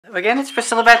Again, it's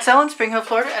Priscilla Batzell in Spring Hill,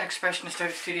 Florida at Expressionist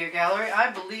Art Studio Gallery.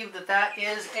 I believe that that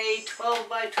is a 12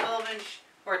 by 12 inch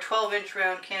or 12 inch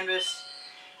round canvas,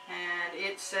 and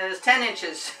it says 10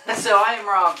 inches, so I am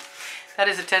wrong. That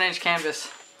is a 10 inch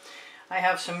canvas. I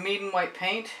have some Meeden white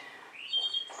paint.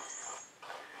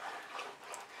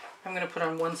 I'm going to put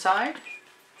on one side,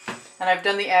 and I've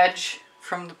done the edge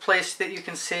from the place that you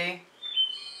can see.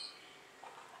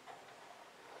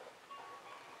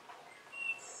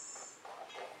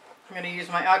 I'm going to use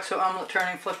my OXO omelet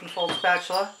turning flip and fold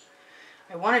spatula.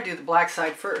 I want to do the black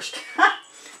side first.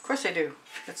 Of course I do.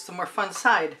 It's the more fun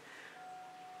side.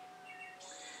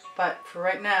 But for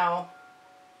right now,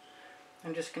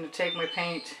 I'm just going to take my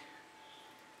paint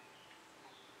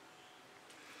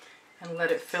and let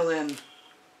it fill in.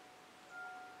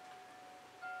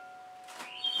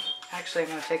 Actually, I'm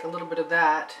going to take a little bit of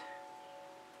that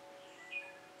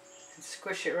and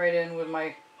squish it right in with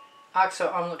my OXO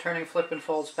omelet turning flip and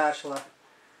fold spatula.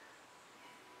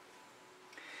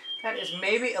 That is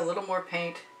maybe a little more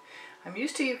paint. I'm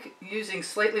used to using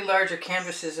slightly larger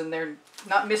canvases and they're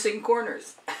not missing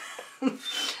corners.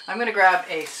 I'm going to grab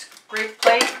a scrape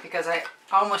plate because I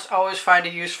almost always find a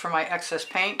use for my excess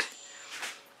paint.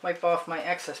 Wipe off my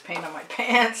excess paint on my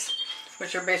pants,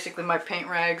 which are basically my paint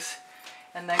rags,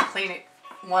 and then clean it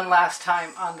one last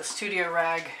time on the studio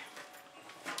rag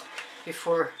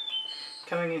before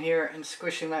coming in here and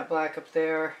squishing that black up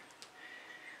there.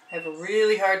 I have a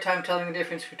really hard time telling the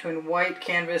difference between white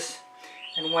canvas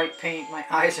and white paint. My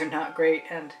eyes are not great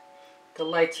and the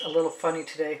light's a little funny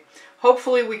today.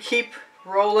 Hopefully we keep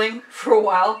rolling for a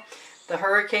while. The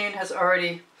hurricane has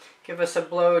already given us a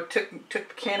blow. It took the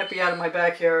canopy out of my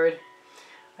backyard.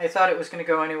 I thought it was going to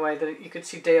go anyway. You could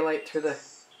see daylight through the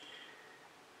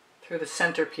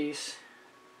centerpiece.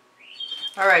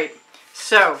 Alright,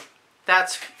 so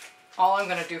that's all I'm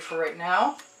going to do for right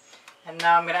now. And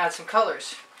now I'm going to add some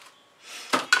colors.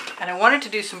 And I wanted to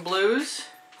do some blues.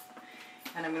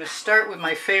 And I'm going to start with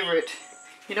my favorite.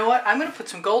 You know what? I'm going to put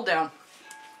some gold down,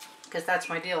 because that's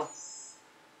my deal.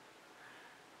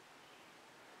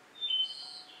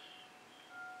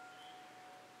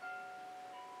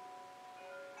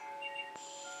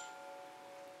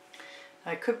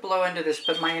 I could blow into this,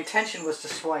 but my intention was to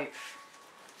swipe.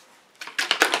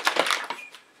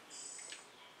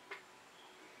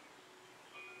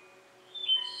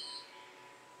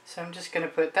 So I'm just going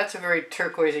to put, that's a very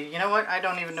turquoisey. You know what? I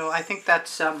don't even know. I think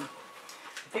that's a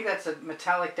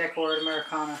metallic decor at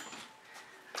Americana.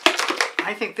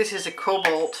 I think this is a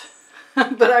cobalt,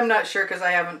 but I'm not sure because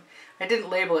I didn't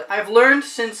label it. I've learned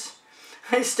since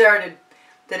I started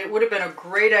that it would have been a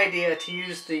great idea to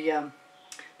use the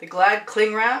Glad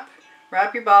cling wrap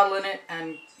your bottle in it,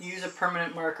 and use a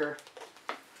permanent marker.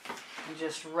 And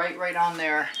just write right on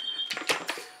there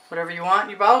whatever you want.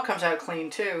 Your bottle comes out clean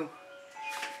too.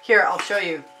 Here, I'll show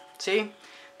you. See?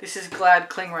 This is Glad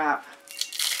cling wrap.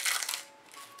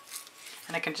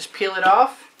 And I can just peel it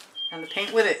off and the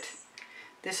paint with it.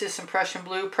 This is some Prussian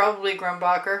blue, probably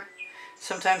Grumbacher.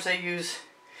 Sometimes I use,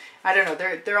 I don't know,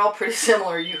 they're all pretty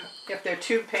similar. If they're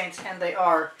tube paints, and they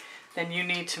are, then you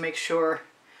need to make sure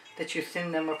that you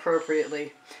thin them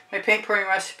appropriately. My paint pouring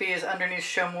recipe is underneath,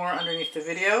 show more underneath the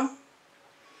video.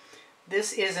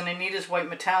 This is an Anita's white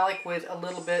metallic with a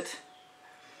little bit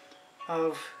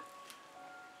of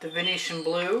the Venetian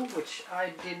blue, which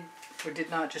I did or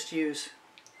did not just use.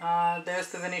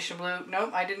 There's the Venetian blue.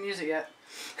 Nope, I didn't use it yet.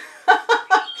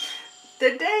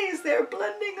 The days, they're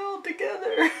blending all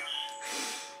together.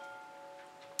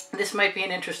 This might be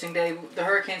an interesting day. The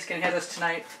hurricane's going to hit us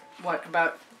tonight, what,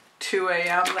 about 2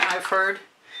 a.m. I've heard.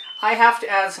 I have to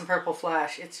add some purple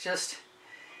flash. It's just,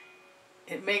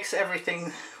 it makes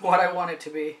everything what I want it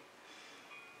to be.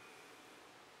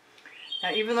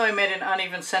 Now, even though I made an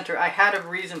uneven center, I had a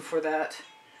reason for that.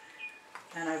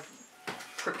 And I've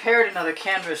prepared another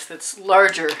canvas that's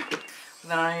larger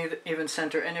than an uneven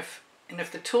center. And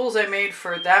if the tools I made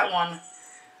for that one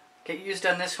get used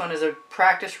on this one as a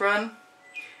practice run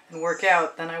and work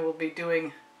out, then I will be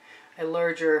doing a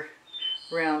larger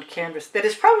round canvas that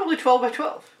is probably 12 by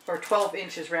 12 or 12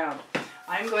 inches round.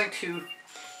 I'm going to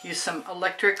use some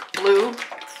electric blue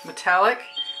metallic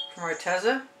from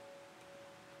Arteza.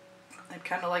 I'd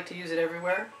kind of like to use it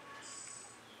everywhere.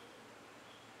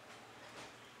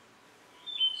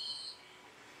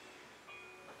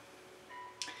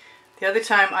 The other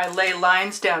time I lay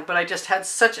lines down, but I just had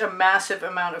such a massive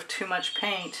amount of too much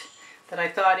paint that I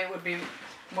thought it would be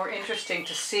more interesting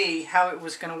to see how it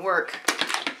was going to work.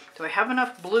 Do I have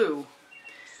enough blue?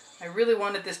 I really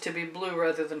wanted this to be blue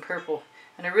rather than purple.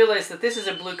 And I realized that this is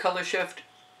a blue color shift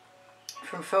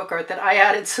from Folk Art that I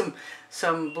added some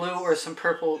blue or some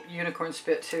purple unicorn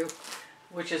spit to,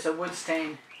 which is a wood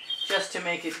stain, just to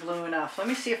make it blue enough. Let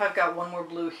me see if I've got one more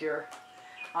blue here.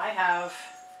 I have,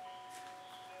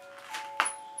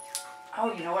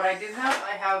 oh, you know what I do have?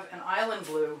 I have an island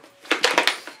blue,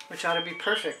 which ought to be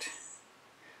perfect.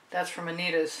 That's from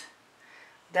Anita's.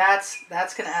 That's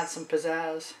going to add some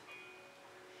pizzazz.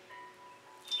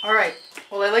 All right,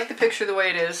 well, I like the picture the way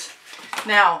it is.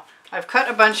 Now, I've cut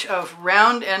a bunch of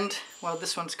round end, well,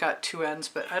 this one's got two ends,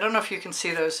 but I don't know if you can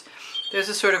see those. There's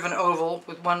a sort of an oval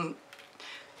with one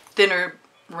thinner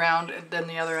round than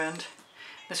the other end.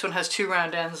 This one has two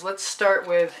round ends. Let's start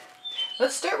with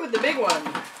the big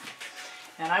one.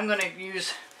 And I'm going to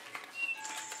use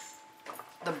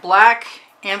the black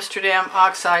Amsterdam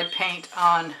oxide paint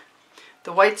on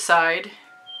the white side.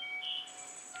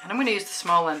 And I'm going to use the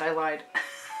small end. I lied.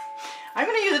 I'm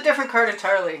going to use a different card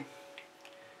entirely.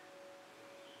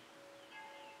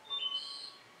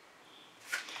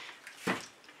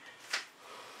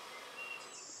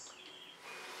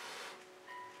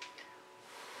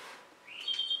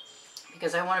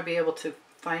 Because I want to be able to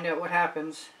find out what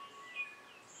happens.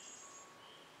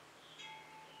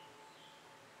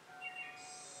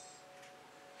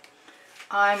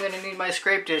 I'm going to need my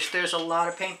scrape dish. There's a lot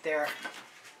of paint there.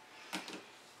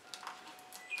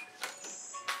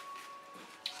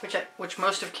 Which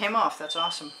most of came off. That's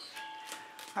awesome.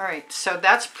 Alright, so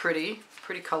that's pretty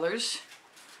colors.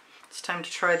 It's time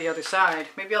to try the other side.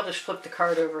 Maybe I'll just flip the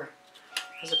card over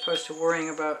as opposed to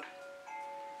worrying about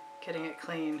getting it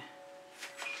clean.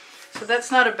 So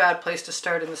that's not a bad place to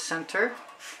start in the center.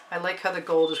 I like how the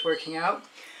gold is working out.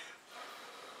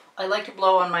 I like to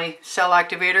blow on my cell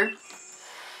activator,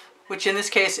 which in this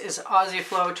case is American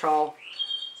Floetrol.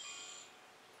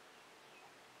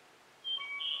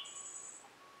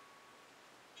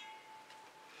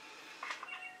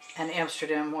 And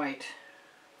Amsterdam white.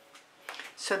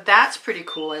 So that's pretty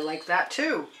cool. I like that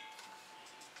too.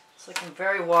 It's looking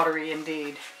very watery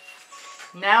indeed.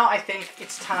 Now I think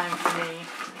it's time for me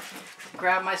to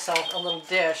grab myself a little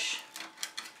dish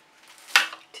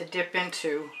to dip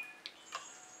into.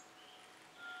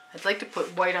 I'd like to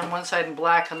put white on one side and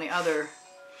black on the other.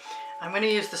 I'm going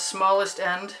to use the smallest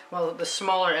end, well, the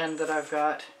smaller end that I've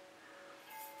got.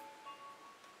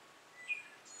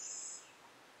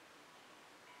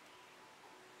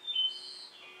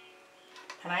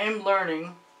 And I am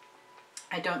learning.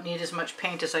 I don't need as much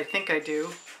paint as I think I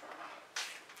do.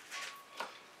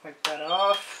 Wipe that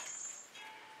off.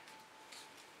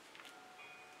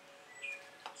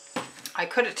 I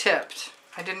could have tipped.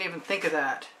 I didn't even think of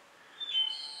that.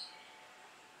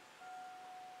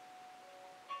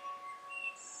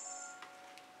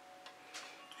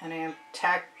 And I am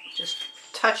just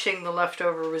touching the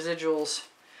leftover residuals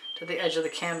to the edge of the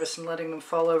canvas and letting them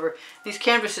fall over. These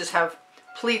canvases have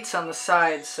pleats on the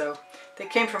sides, so they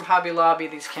came from Hobby Lobby,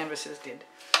 these canvases did.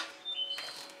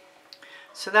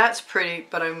 So that's pretty,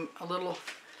 but I'm a little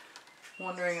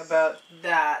wondering about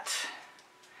that.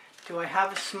 Do I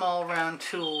have a small round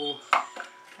tool?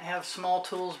 I have small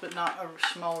tools, but not a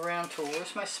small round tool.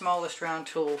 Where's my smallest round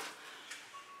tool?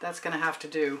 That's going to have to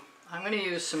do. I'm going to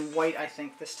use some white, I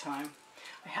think, this time.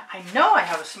 I know I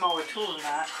have a smaller tool than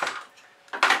that.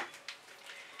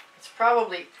 It's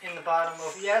probably in the bottom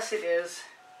of, yes it is,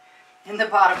 in the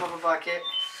bottom of a bucket.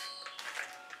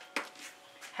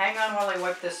 Hang on while I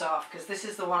wipe this off, because this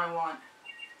is the one I want.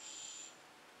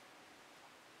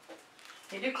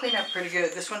 They do clean up pretty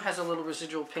good. This one has a little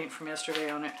residual paint from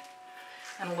yesterday on it.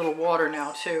 And a little water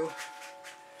now, too.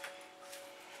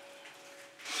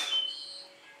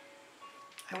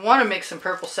 I want to make some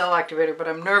purple cell activator, but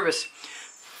I'm nervous.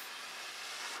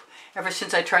 Ever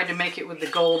since I tried to make it with the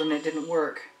gold and it didn't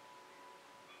work.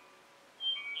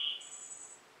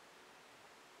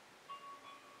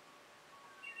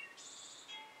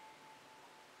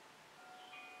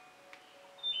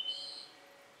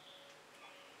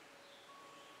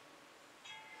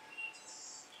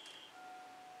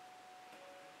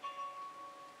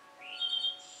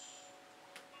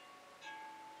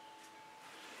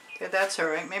 Okay, that's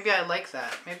alright. Maybe I like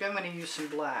that. Maybe I'm going to use some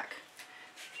black.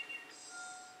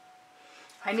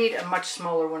 I need a much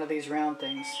smaller one of these round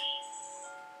things.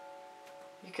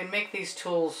 You can make these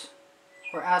tools,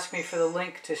 or ask me for the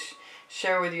link to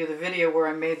share with you the video where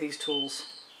I made these tools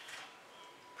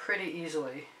pretty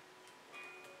easily.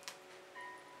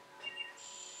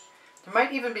 There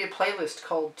might even be a playlist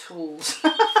called Tools.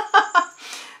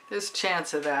 There's a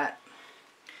chance of that.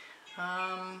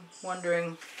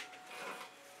 Wondering.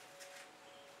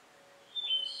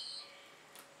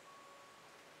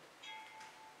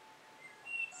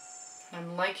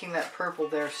 I'm liking that purple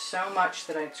there so much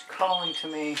that it's calling to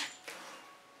me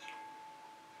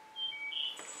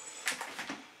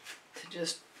to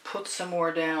just put some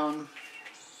more down.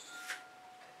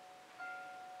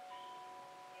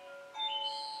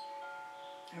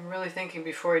 I'm really thinking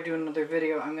before I do another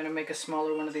video, I'm going to make a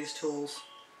smaller one of these tools.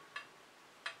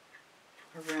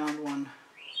 A round one.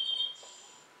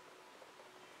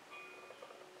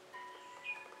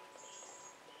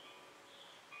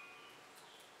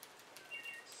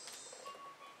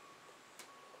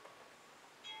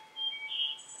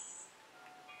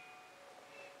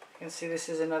 You can see this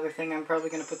is another thing I'm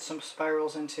probably going to put some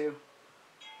spirals into.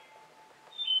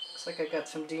 Looks like I got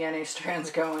some DNA strands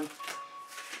going.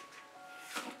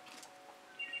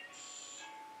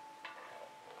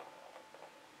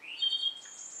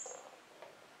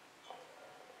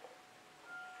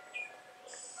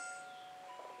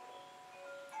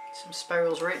 Some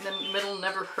spirals right in the middle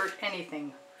never hurt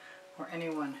anything or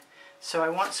anyone. So I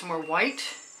want some more white,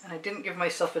 and I didn't give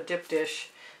myself a dip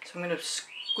dish, so I'm going to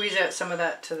squeeze out some of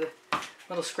that to the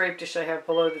little scrape dish I have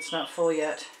below that's not full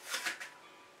yet.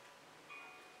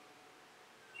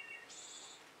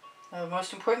 Now, the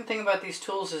most important thing about these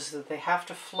tools is that they have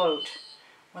to float.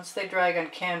 Once they drag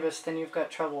on canvas, then you've got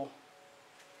trouble.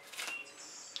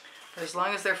 But as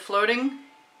long as they're floating,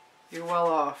 you're well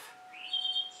off.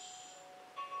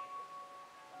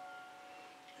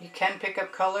 You can pick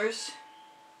up colors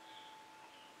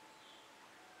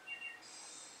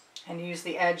and use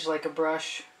the edge like a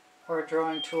brush or a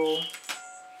drawing tool.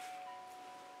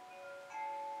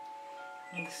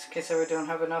 In this case I don't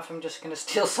have enough, I'm just going to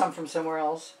steal some from somewhere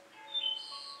else.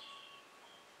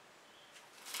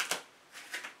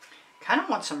 Kind of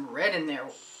want some red in there.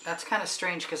 That's kind of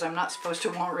strange because I'm not supposed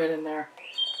to want red in there.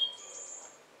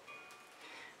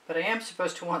 But I am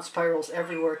supposed to want spirals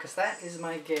everywhere because that is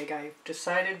my gig. I've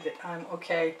decided that I'm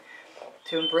okay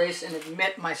to embrace and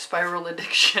admit my spiral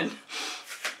addiction.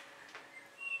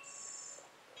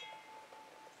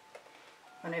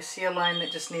 When I see a line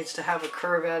that just needs to have a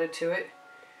curve added to it,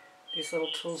 these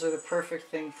little tools are the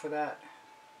perfect thing for that.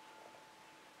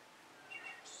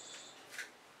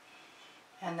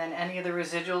 And then any of the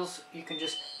residuals you can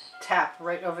just tap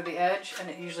right over the edge, and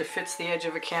it usually fits the edge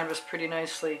of a canvas pretty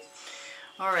nicely.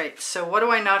 Alright, so what do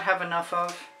I not have enough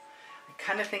of? I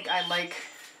kind of think I like,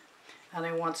 and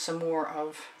I want some more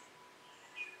of,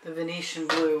 the Venetian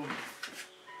blue.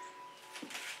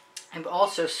 I've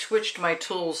also switched my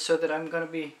tools so that I'm going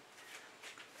to be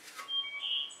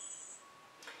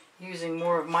using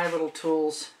more of my little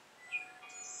tools.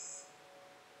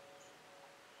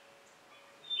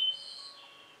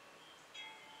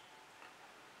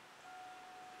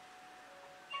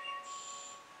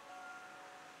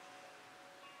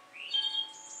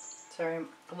 Sorry, I'm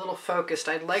a little focused.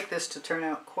 I'd like this to turn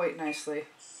out quite nicely.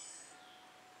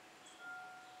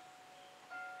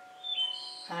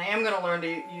 And I am going to learn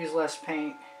to use less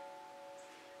paint.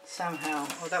 Somehow.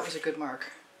 Oh, that was a good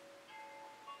mark.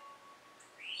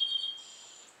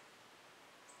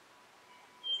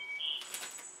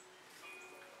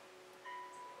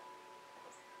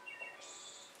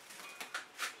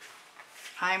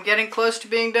 I'm getting close to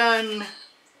being done.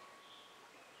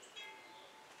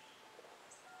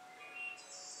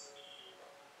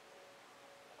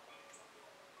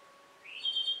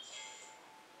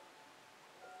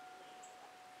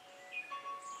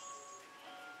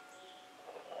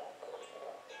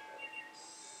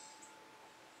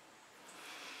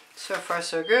 So far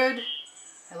so good.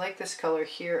 I like this color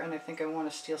here, and I think I want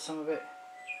to steal some of it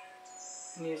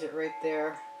and use it right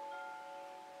there.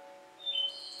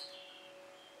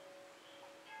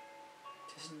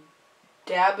 Just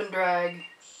dab and drag.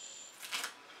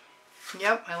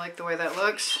 Yep, I like the way that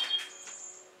looks.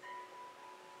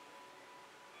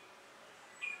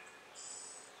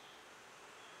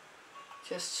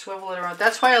 Just swivel it around.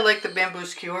 That's why I like the bamboo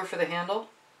skewer for the handle,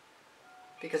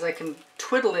 because I can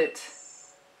twiddle it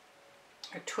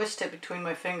or twist it between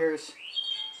my fingers.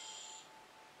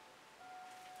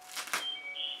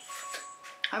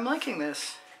 I'm liking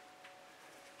this.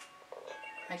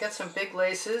 I got some big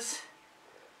laces,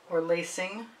 or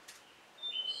lacing,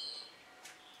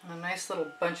 and a nice little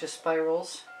bunch of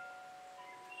spirals.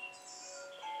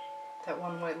 That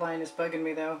one white line is bugging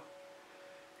me though.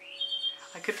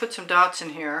 I could put some dots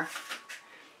in here.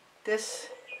 This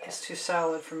is too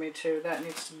solid for me too. That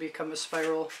needs to become a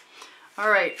spiral.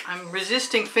 Alright, I'm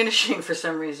resisting finishing for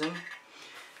some reason,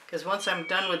 because once I'm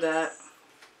done with that,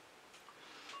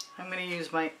 I'm going to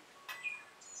use my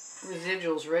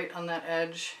residuals right on that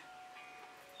edge.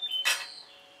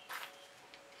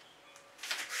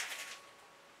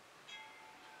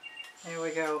 There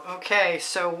we go. Okay,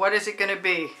 so what is it going to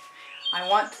be? I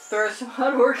want to throw some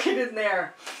hot orchid in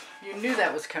there. You knew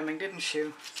that was coming, didn't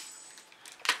you?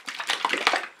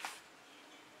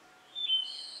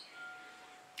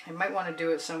 I might want to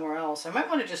do it somewhere else. I might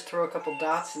want to just throw a couple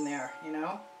dots in there, you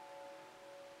know?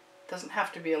 Doesn't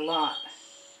have to be a lot.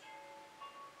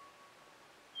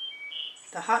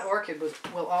 The hot orchid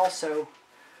will also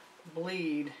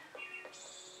bleed.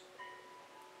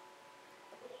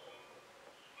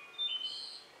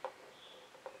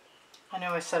 I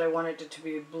know I said I wanted it to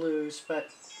be blues, but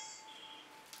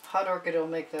hot orchid will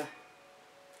make the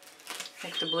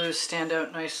blues stand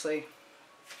out nicely.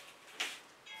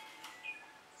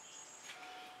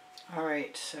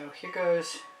 Alright, so here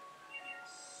goes.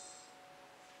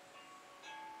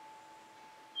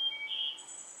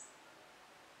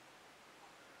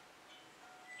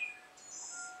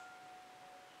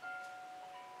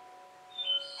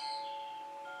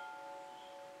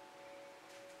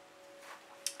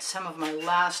 Some of my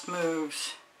last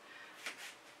moves.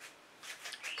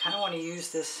 I kind of want to use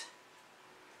this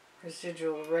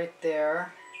residual right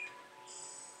there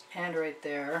and right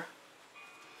there.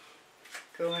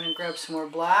 Go in and grab some more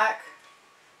black.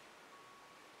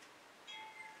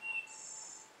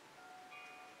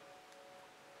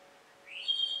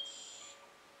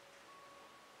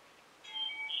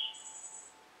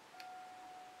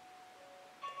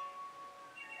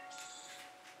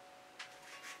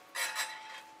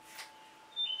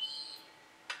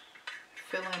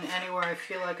 Fill in anywhere I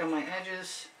feel like on my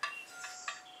edges.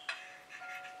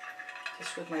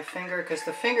 Just with my finger, because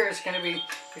the finger is going to be,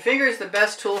 your finger is the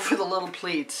best tool for the little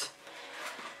pleats.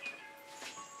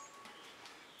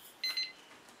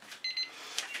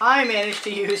 I managed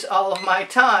to use all of my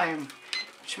time,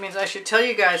 which means I should tell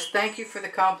you guys thank you for the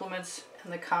compliments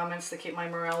and the comments that keep my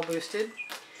morale boosted.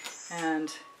 And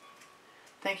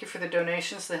thank you for the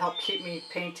donations that help keep me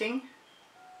painting.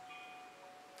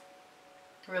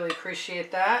 Really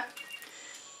appreciate that.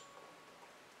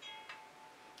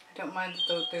 I don't mind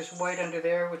that there's white under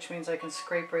there, which means I can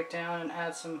scrape right down and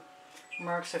add some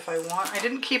marks if I want. I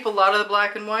didn't keep a lot of the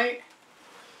black and white,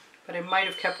 but I might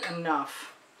have kept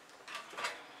enough.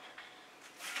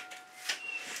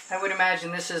 I would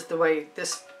imagine this is the way,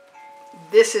 this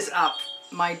is up.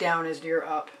 My down is your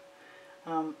up.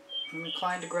 I'm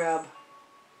inclined to grab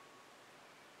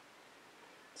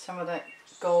some of that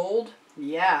gold.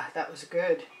 Yeah, that was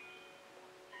good.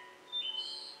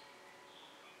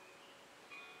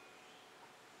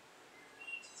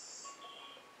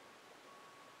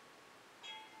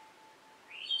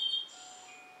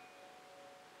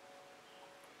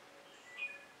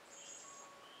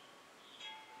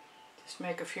 Just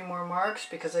make a few more marks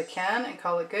because I can and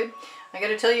call it good. I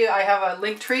gotta tell you, I have a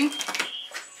link tree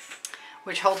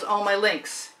which holds all my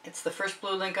links. It's the first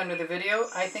blue link under the video.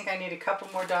 I think I need a couple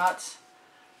more dots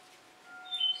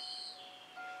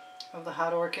of the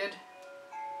hot orchid.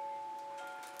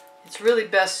 It's really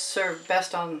best served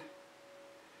best on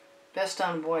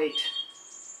white.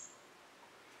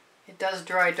 It does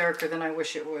dry darker than I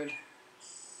wish it would.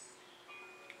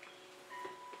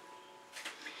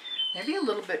 Maybe a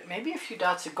little bit, maybe a few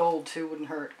dots of gold too wouldn't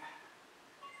hurt.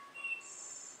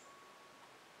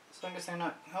 As long as they're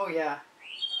not, oh yeah.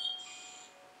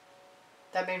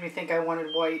 That made me think I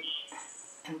wanted white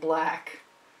and black.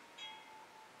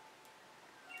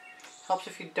 Helps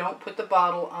if you don't put the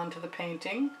bottle onto the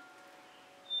painting.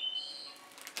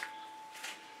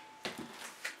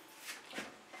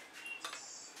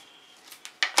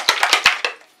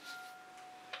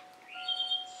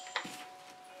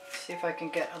 See if I can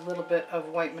get a little bit of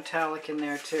white metallic in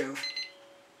there too.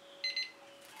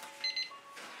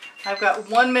 I've got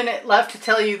 1 minute left to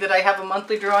tell you that I have a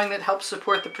monthly drawing that helps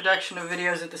support the production of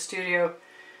videos at the studio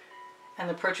and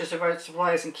the purchase of art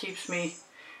supplies and keeps me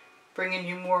bringing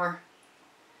you more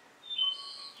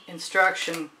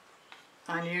instruction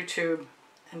on YouTube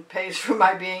and pays for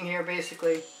my being here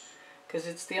basically, because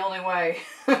it's the only way.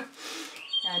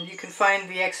 And you can find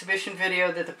the exhibition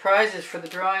video that the prizes for the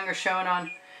drawing are shown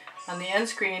on the end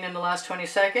screen in the last 20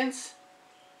 seconds.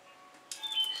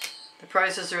 The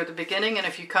prizes are at the beginning, and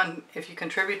if you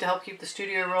contribute to help keep the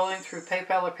studio rolling through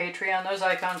PayPal or Patreon, those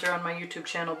icons are on my YouTube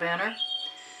channel banner.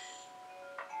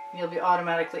 You'll be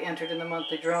automatically entered in the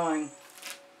monthly drawing.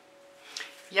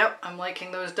 Yep, I'm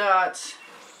liking those dots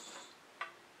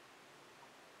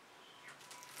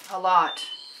a lot.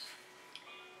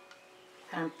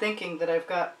 And I'm thinking that I've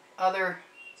got other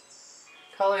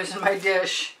colors in my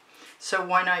dish, so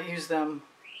why not use them?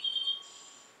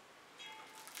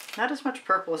 Not as much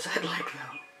purple as I'd like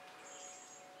though.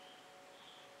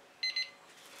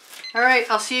 Alright,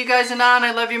 I'll see you guys anon.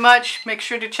 I love you much. Make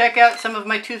sure to check out some of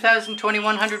my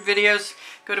 2021 videos.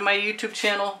 Go to my YouTube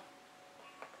channel.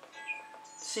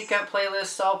 Seek out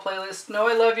playlists, all playlists. Know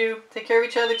I love you. Take care of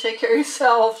each other. Take care of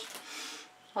yourselves.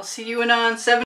 I'll see you in on 7.